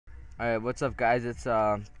Alright, what's up, guys? It's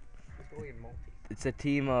a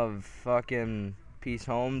team of fucking Peace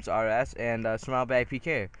Homes RS and Smile Bag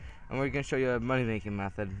PK, and we're gonna show you a money making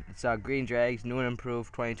method. It's Green Drags, new and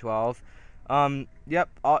improved, 2012. Yep.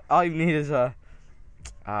 All you need is see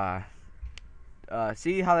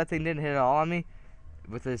how that thing didn't hit at all on me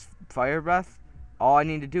with his fire breath? All I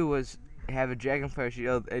need to do was have a Dragon Fire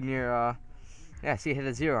Shield in your yeah. See, it hit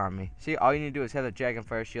a 0 on me. See, all you need to do is have a Dragon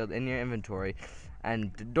Fire Shield in your inventory.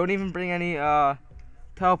 And don't even bring any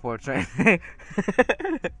teleports or anything.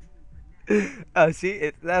 Oh,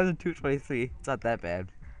 see, that was a 223. It's not that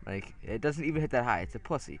bad. Like, it doesn't even hit that high. It's a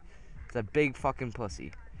pussy. It's a big fucking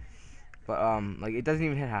pussy. But like, it doesn't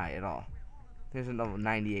even hit high at all. There's another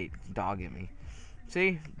 98 dog in me.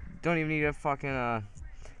 See, don't even need a fucking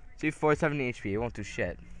see, 470 HP. It won't do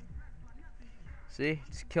shit. See,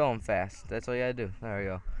 just kill him fast. That's all you gotta do. There we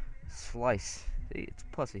go. Slice. See, it's a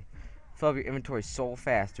pussy. Fill up your inventory so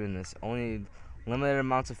fast doing this. Only limited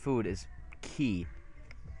amounts of food is key.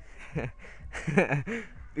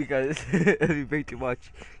 Because if you bring too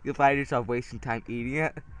much, you'll find yourself wasting time eating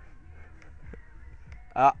it.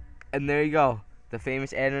 And there you go. The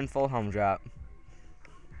famous admin full helm drop.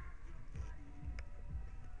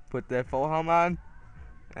 Put the full helm on.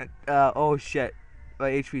 And, oh shit.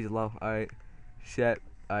 My HP is low. Alright. Shit.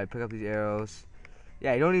 Alright, pick up these arrows.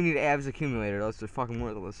 Yeah, you don't even need Abs accumulator. Those are fucking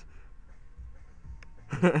worthless.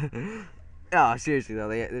 Oh, seriously though,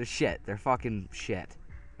 they're shit. They're fucking shit.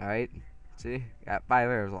 Alright? See? Got 5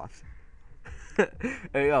 arrows left.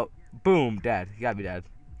 There you go. Boom, dead. You gotta be dead.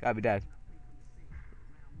 Gotta be dead.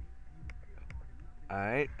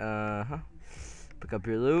 Alright, pick up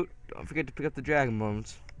your loot. Don't forget to pick up the dragon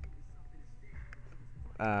bones.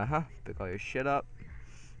 Pick all your shit up.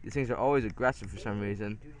 These things are always aggressive for some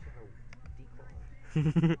reason.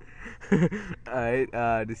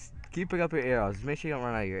 Alright, just keep picking up your arrows. Just make sure you don't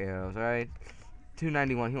run out of your arrows, alright?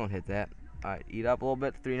 291, he won't hit that. Alright, eat up a little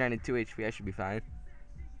bit. 392 HP, I should be fine.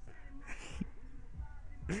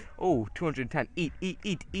 Oh, 210. Eat.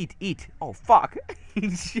 Oh, fuck.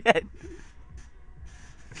 Shit.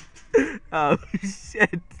 Oh,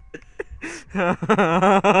 shit.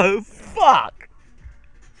 Oh, fuck.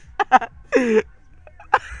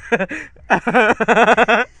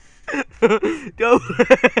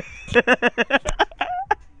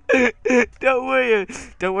 Don't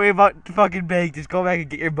worry about the fucking bag. Just go back and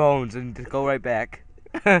get your bones and just go right back.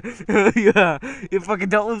 Yeah, you fucking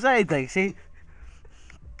don't lose anything. See?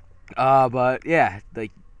 But yeah,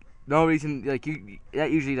 like no reason. Like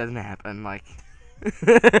that usually doesn't happen. Like, no,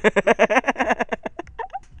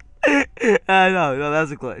 that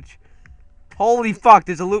was a glitch. Holy fuck!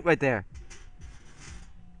 There's a loot right there.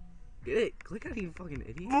 Get it? Click on it, you fucking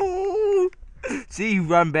idiot. See, you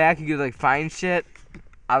run back, you like find shit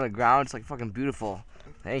on the ground. It's like fucking beautiful.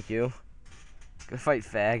 Thank you. Good fight,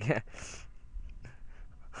 fag.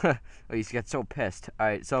 Oh, you got so pissed.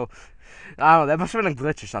 Alright, so I don't know, that must have been a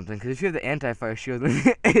glitch or something, because if you have the anti-fire shield in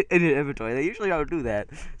your inventory, they usually don't do that.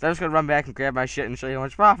 So I'm just gonna run back and grab my shit and show you how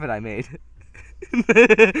much profit I made.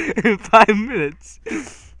 In 5 minutes.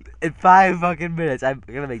 In 5 fucking minutes, I'm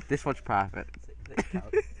gonna make this much profit.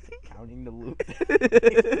 Counting the loot.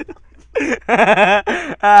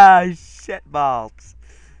 Ah, shit balls.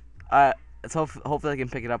 Let's hopefully I can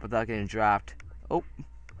pick it up without getting dropped. Oh.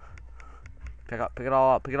 Pick it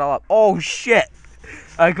all up. Oh shit!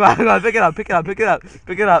 Alright, come on, pick it up. Pick all of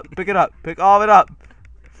it up.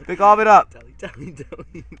 Telly.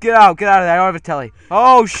 Get out of there, I don't have a telly.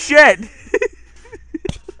 Oh shit!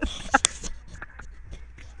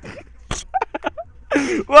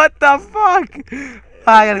 What the fuck?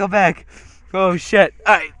 I gotta go back. Oh shit.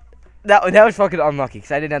 Alright. That was fucking unlucky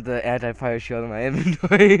because I didn't have the anti-fire shield in my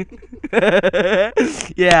inventory.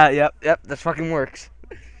 Yeah, yep, that fucking works.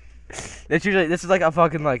 This is like a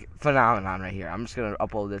fucking like phenomenon right here. I'm just gonna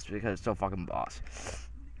upload this because it's so fucking boss.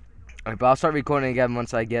 Alright, but I'll start recording again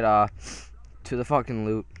once I get to the fucking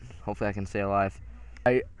loot. Hopefully I can stay alive.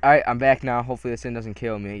 Alright, I'm back now. Hopefully this thing doesn't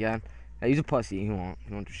kill me again. Now he's a pussy. He won't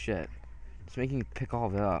do shit. Just making me pick all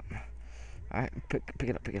of it up. Alright, pick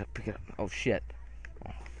it up. Oh shit.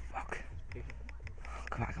 Oh fuck.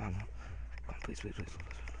 Come on, please.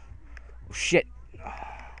 Oh shit.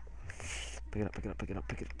 Pick it up.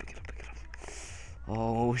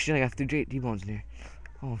 Oh shit, I got 3 D-bones in here.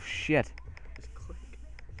 Oh shit. Just click.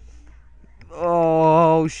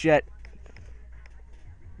 Oh shit.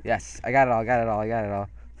 Yes, I got it all.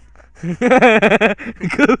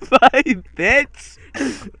 Goodbye, bitch.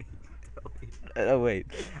 Oh wait,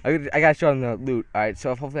 I gotta show them the loot. Alright,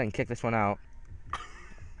 so hopefully I can kick this one out.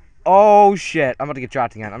 Oh shit, I'm about to get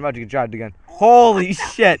dropped again. Holy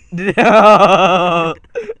shit.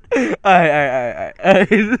 Alright.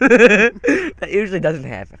 That usually doesn't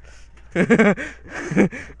happen.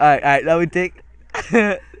 Alright, let me take.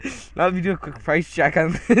 Let me do a quick price check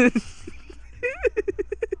on this.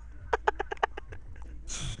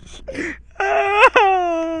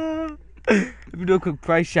 Let me do a quick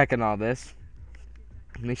price check on all this.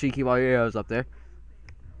 Make sure you keep all your arrows up there.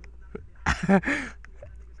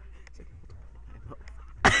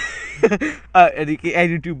 And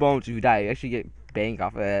you do bones if you die. You actually get bank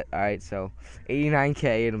off of it. Alright, so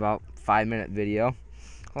 89K in about 5-minute video.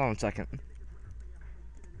 Hold on a second.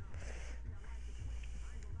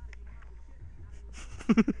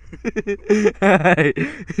 Alright,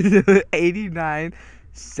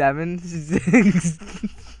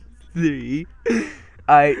 89,763.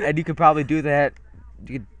 Alright, and you could probably do that.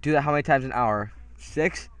 You could do that how many times an hour?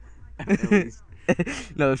 6?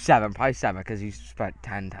 No, 7. Probably 7 because you spent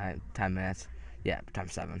 10 minutes. Yeah,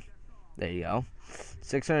 times 7. There you go.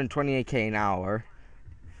 628K an hour.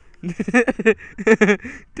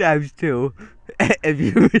 Times 2. If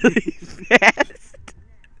you're really fast.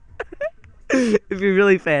 If you're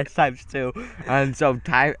really fast, times 2. And so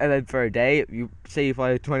time, and then for a day, you say you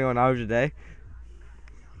play 21 hours a day.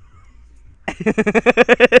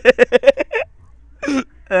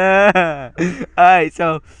 Alright,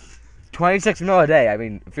 so 26 mil a day. I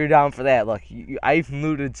mean, if you're down for that, look, I even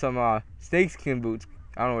looted some snakeskin boots.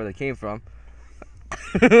 I don't know where they came from.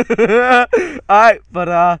 Alright,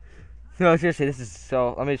 but no, seriously, this is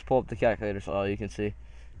so. Let me just pull up the calculator so you can see.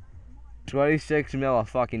 26 mil a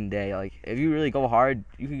fucking day. Like, if you really go hard,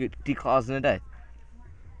 you can get declaws in a day.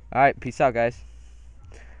 Alright, peace out, guys.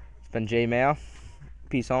 It's been J Mail.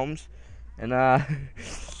 Peace, Holmes. And,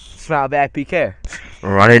 smile back, be care.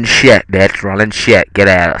 Running shit, bitch. Running shit. Get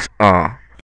at us.